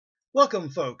Welcome,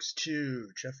 folks, to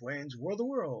Jeff Wayne's World of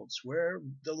Worlds, where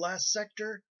the last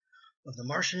sector of the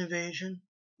Martian invasion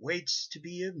waits to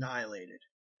be annihilated.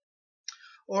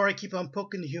 Or I keep on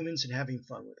poking the humans and having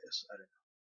fun with this. I don't know.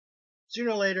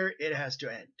 Sooner or later, it has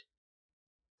to end.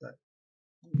 But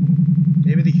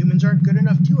maybe the humans aren't good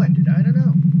enough to end it. I don't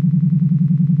know.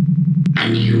 A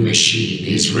new machine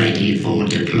is ready for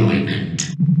deployment.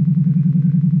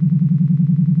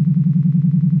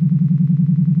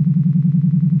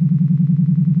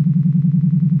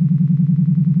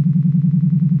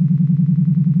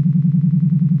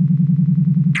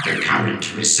 The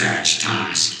current research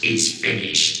task is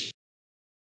finished.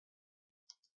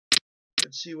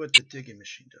 Let's see what the digging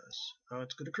machine does. Oh,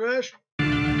 it's going to crash. No,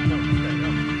 okay, no.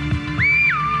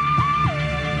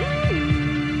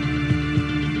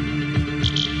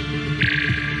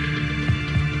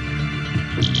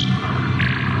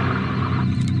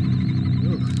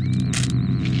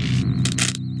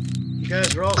 You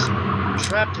guys are all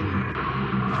trapped in.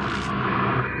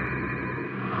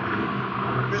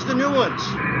 Here's the new ones.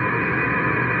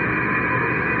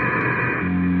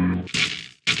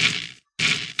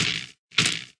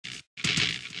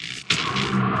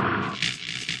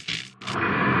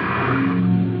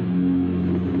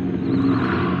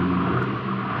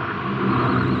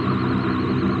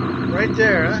 Right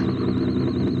there, huh?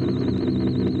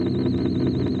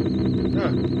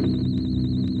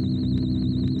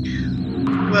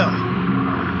 Well.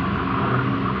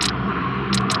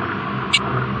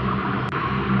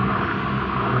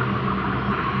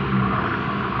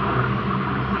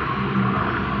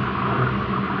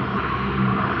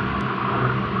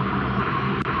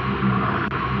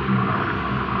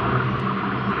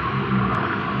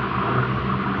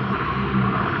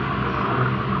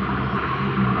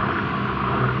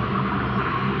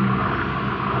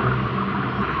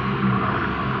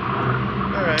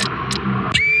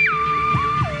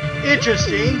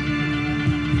 Interesting.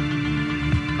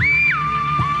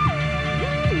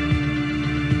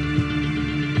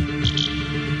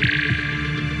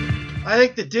 I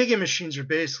think the digging machines are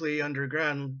basically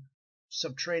underground,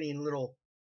 subterranean little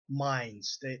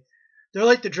mines. They're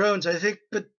like the drones, I think,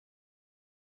 but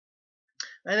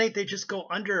I think they just go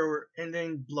under and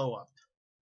then blow up.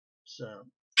 So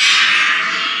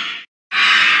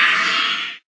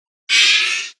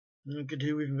you could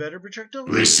do even better, projectile.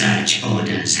 Research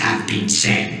orders have been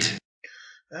sent.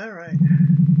 Alright.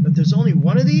 But there's only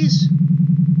one of these?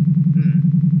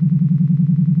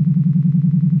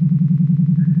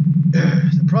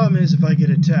 The problem is if I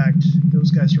get attacked,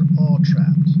 those guys are all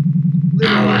trapped.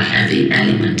 Literally. Our heavy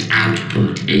element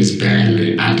output is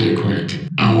barely adequate.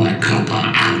 Our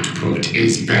copper output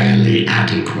is barely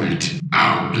adequate.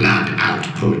 Our blood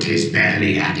output is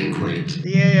barely adequate.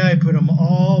 The AI put them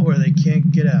all where they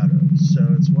can't get out of.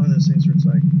 So it's one of those things where it's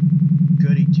like,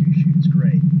 goody two-shoes,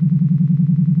 great.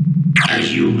 A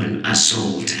human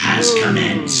assault has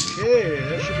commenced. Okay,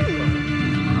 that should be fun.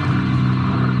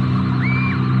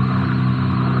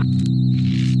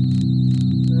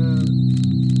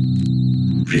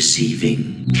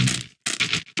 Receiving.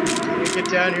 Can we get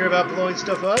down here about blowing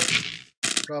stuff up?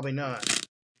 Probably not.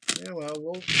 Yeah,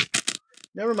 well,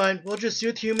 never mind. We'll just see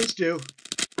what humans do.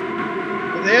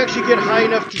 If they actually get high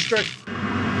enough to start,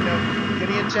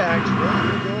 getting attacked,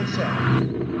 we'll go inside.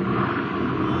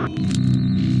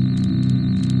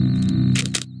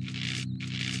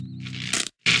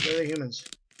 Where are the humans?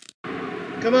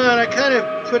 Come on, I kind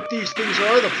of put these things all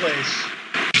over the place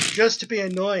just to be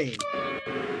annoying.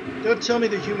 Don't tell me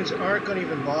the humans aren't going to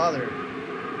even bother.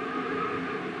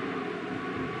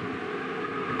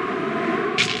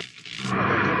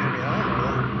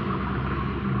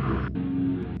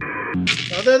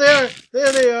 Oh, there they are!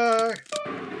 There they are!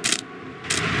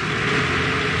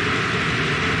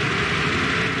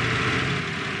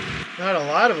 Not a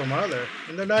lot of them, are there?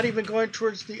 And they're not even going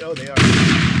towards the... Oh, they are.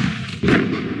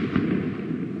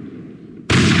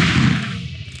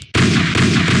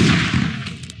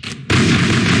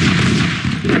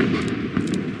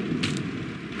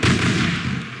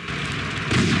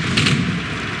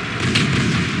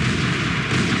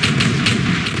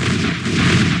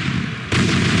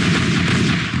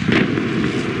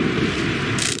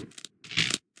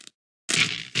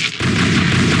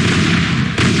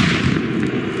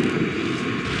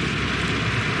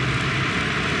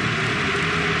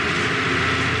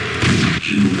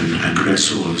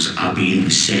 Aggressors are being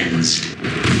sensed.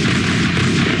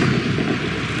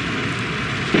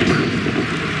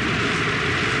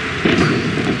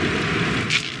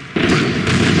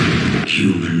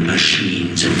 Human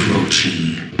machines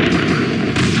approaching.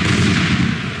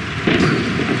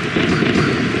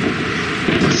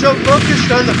 so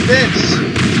focused on the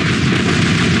fence.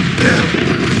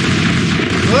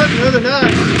 What? No, they're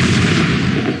not.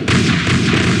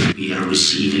 We are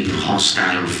receiving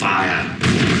hostile fire.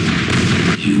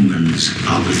 Humans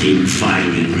are within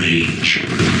firing range.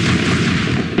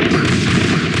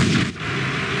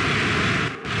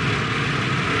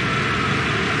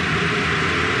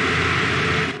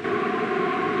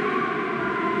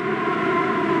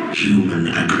 Human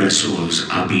aggressors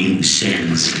are being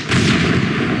sensed.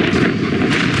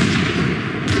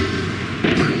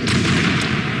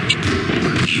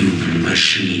 Human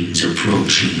machines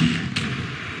approaching.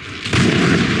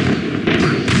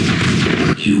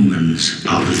 Humans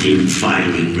are within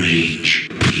firing range.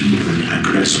 Human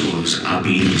aggressors are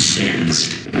being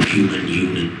sensed. Human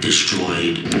unit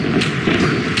destroyed.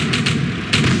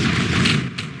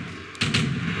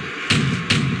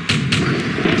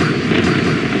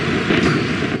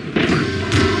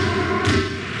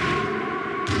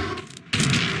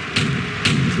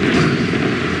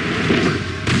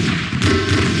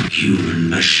 Human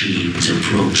machines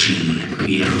approaching.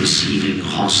 We are receiving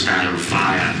hostile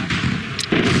fire.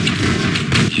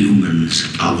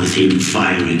 Humans are within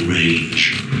firing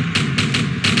range.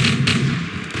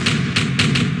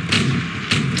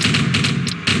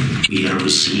 We are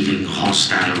receiving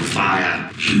hostile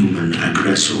fire. Human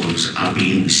aggressors are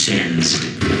being sensed.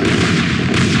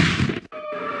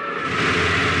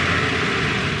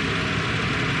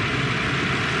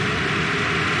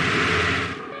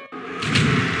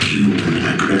 Human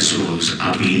aggressors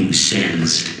are being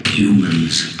sensed.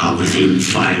 Humans are within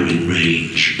firing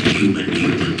range. Human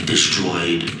unit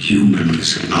destroyed.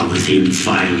 Humans are within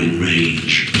firing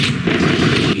range.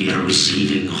 We are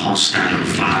receiving hostile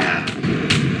fire.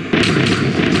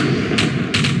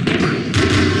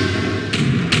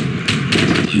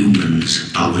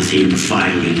 Humans are within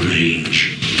firing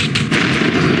range.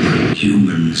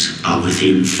 Humans are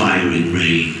within firing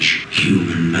range.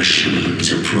 Human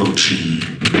machines approaching.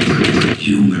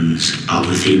 Humans are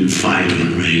within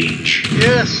firing range.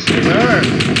 Yes, they are.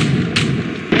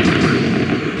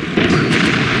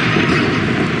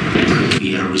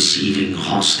 We are receiving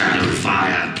hostile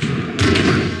fire.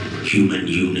 Human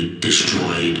unit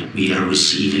destroyed. We are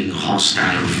receiving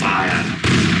hostile fire.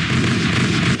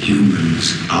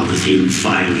 Humans are within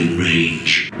firing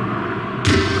range.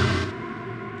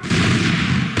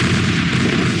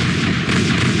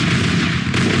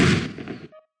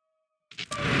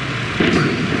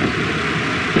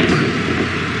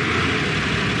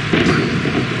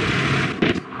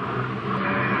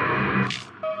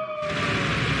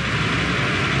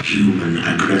 Human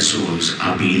aggressors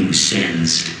are being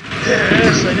sensed.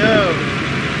 Yes, I know.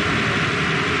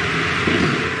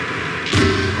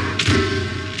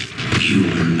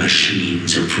 Human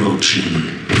machines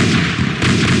approaching.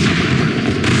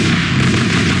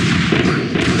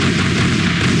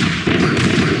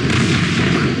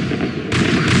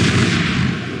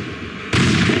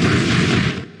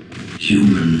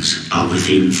 Humans are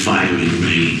within firing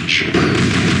range.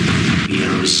 We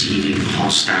are receiving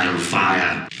hostile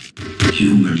fire.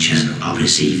 Human channel are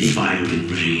receiving firing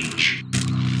range.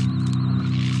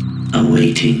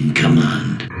 Awaiting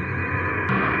command.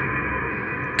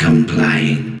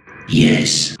 Complying.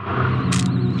 Yes.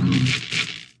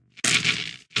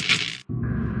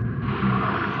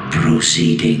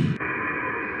 Proceeding.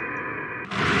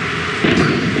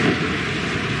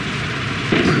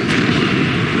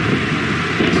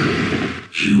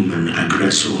 Human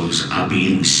aggressors are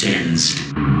being sensed.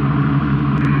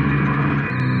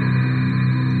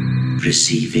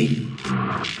 Receiving.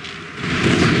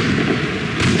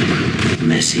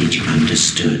 Message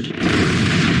understood.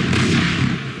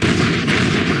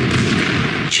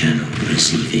 Channel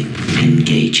receiving.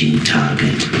 Engaging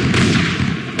target.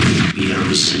 We are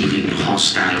receiving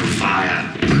hostile fire.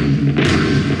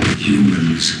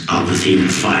 Humans are within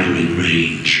firing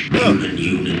range. Human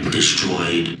unit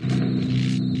destroyed.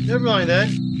 Never mind that.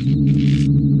 Did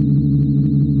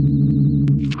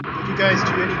you guys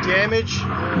do any damage?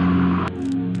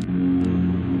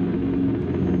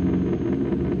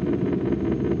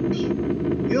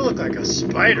 You look like a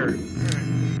spider.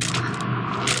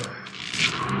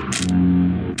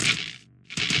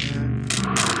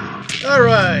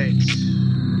 Alright.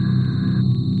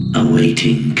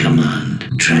 Awaiting command.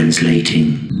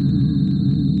 Translating.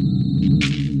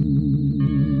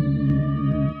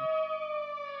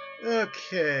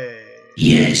 Okay.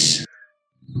 Yes.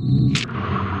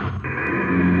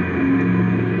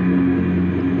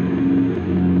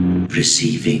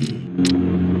 Receiving.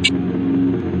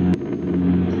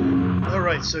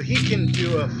 Alright, so he can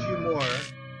do a few more.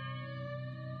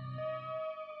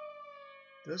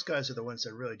 Those guys are the ones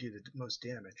that really do the most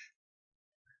damage.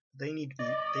 They need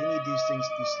these things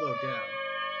to be slowed down.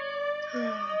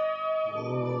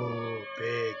 Oh,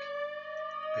 big.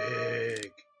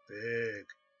 Big. Big.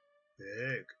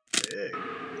 Big. Big. Big.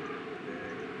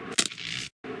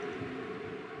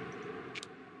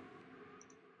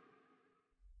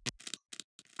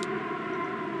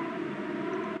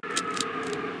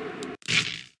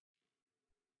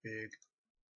 Big.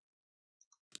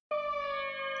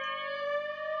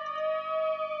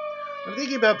 I'm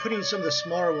thinking about putting some of the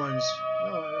smaller ones.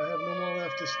 Oh, I have no more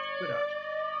left to put out.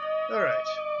 Alright,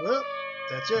 well,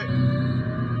 that's it.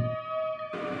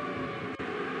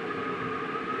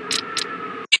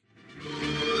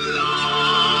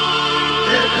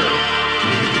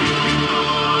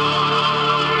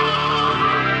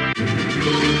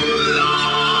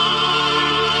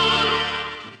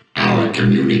 Our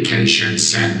communications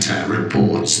center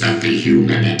reports that the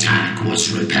human attack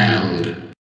was repelled.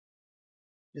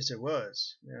 Yes, it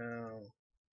was. Now,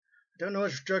 I don't know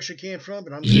which direction it came from,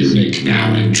 but I'm going to Unit say...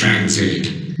 now in transit.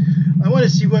 I want to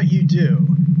see what you do.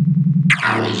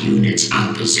 Our units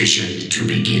are positioned to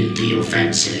begin the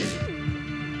offensive.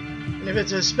 And if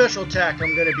it's a special attack,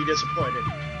 I'm going to be disappointed.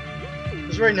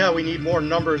 Because right now we need more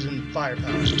numbers and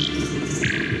firepower.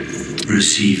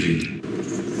 Receiving.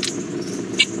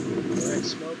 Alright,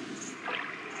 smoke.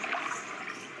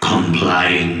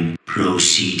 Complying.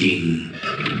 Proceeding.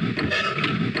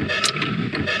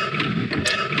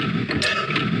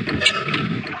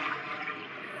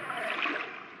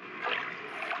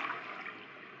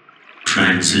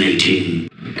 Translating.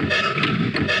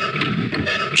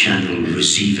 Channel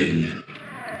receiving.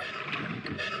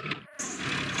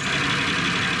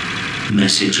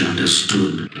 Message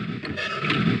understood.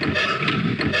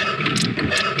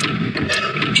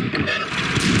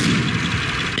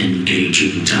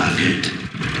 Engaging target.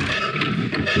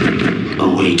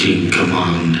 Awaiting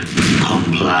command.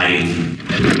 Complying.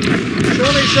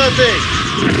 Show me something!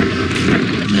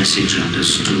 Message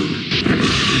understood.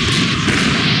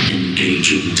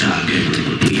 Engaging target.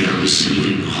 We are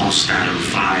receiving hostile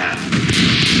fire.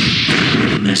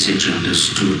 Message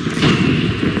understood.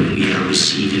 We are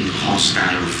receiving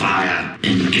hostile fire.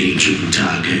 Engaging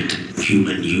target.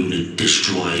 Human unit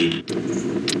destroyed.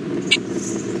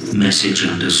 Message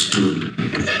understood.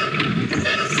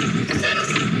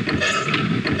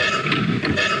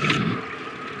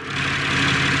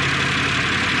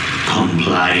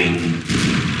 Complying.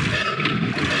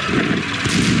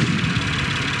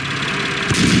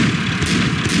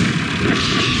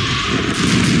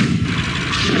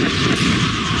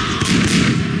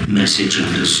 Message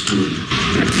understood.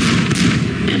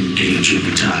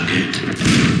 Engaging target.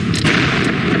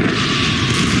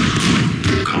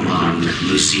 Command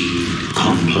received.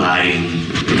 Complying.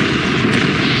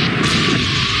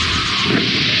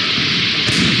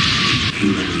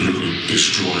 Human unit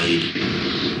destroyed.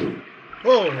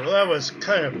 Whoa, that was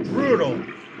kind of brutal.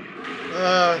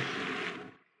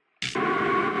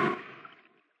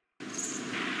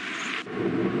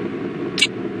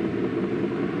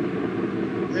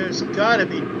 There's gotta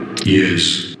be...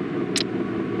 Yes.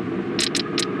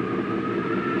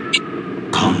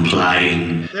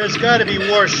 Complying. There's gotta be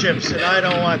warships, and I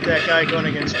don't want that guy going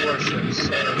against warships.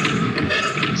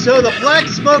 So the black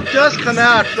smoke does come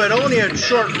out, but only at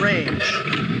short range.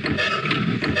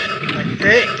 I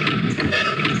think.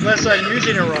 Unless I'm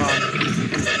using it wrong.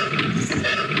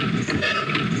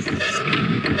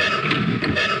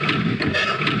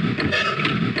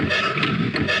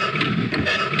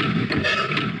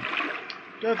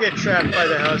 Don't get trapped by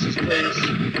the houses, please.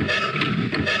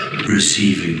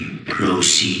 Receiving.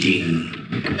 Proceeding.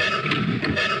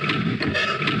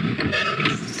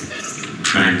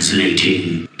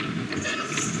 Translating.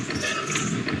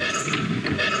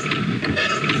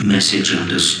 Message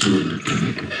understood.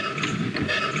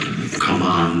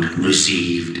 Command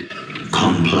received.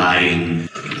 Complying.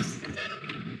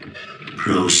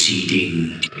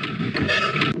 Proceeding.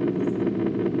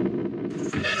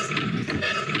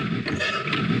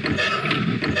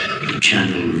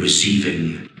 Channel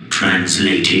receiving.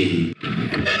 Translating.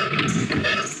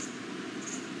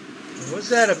 What's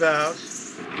that about?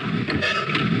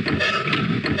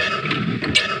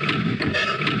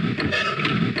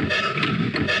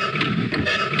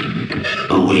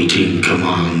 Awaiting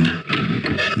command.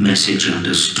 Message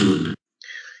understood.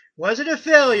 Was it a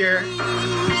failure?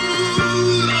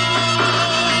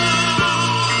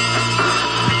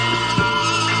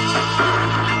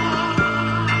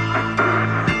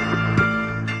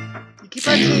 You keep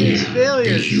on saying these The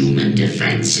failures. human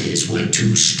defenses were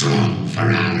too strong for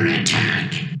our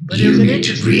attack. But it was an Unit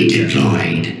interesting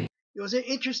redeployed. It was an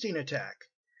interesting attack.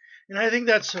 And I think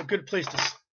that's a good place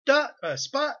to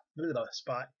spot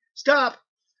stop.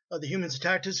 The humans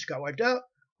attacked us, got wiped out.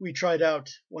 We tried out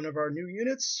one of our new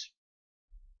units.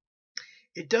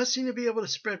 It does seem to be able to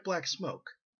spread black smoke.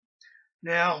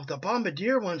 Now, the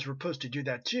bombardier ones were supposed to do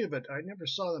that too, but I never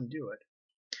saw them do it.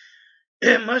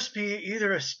 It must be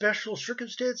either a special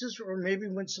circumstances or maybe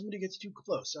when somebody gets too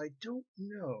close. I don't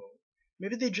know.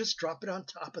 Maybe they just drop it on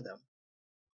top of them.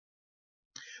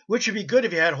 Which would be good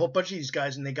if you had a whole bunch of these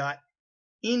guys and they got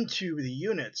into the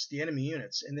units, the enemy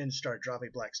units, and then start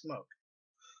dropping black smoke.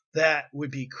 That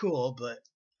would be cool, but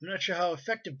I'm not sure how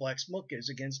effective black smoke is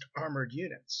against armored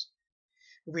units.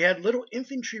 If we had little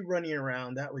infantry running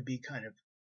around, that would be kind of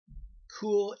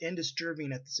cool and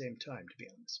disturbing at the same time, to be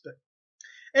honest. But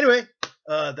anyway,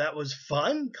 that was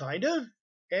fun, kind of,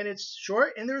 and it's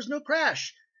short, and there's no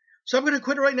crash. So I'm going to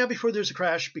quit it right now before there's a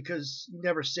crash, because you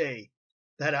never say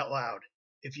that out loud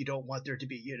if you don't want there to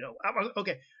be,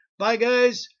 Okay, bye,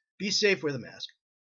 guys. Be safe, wear the mask.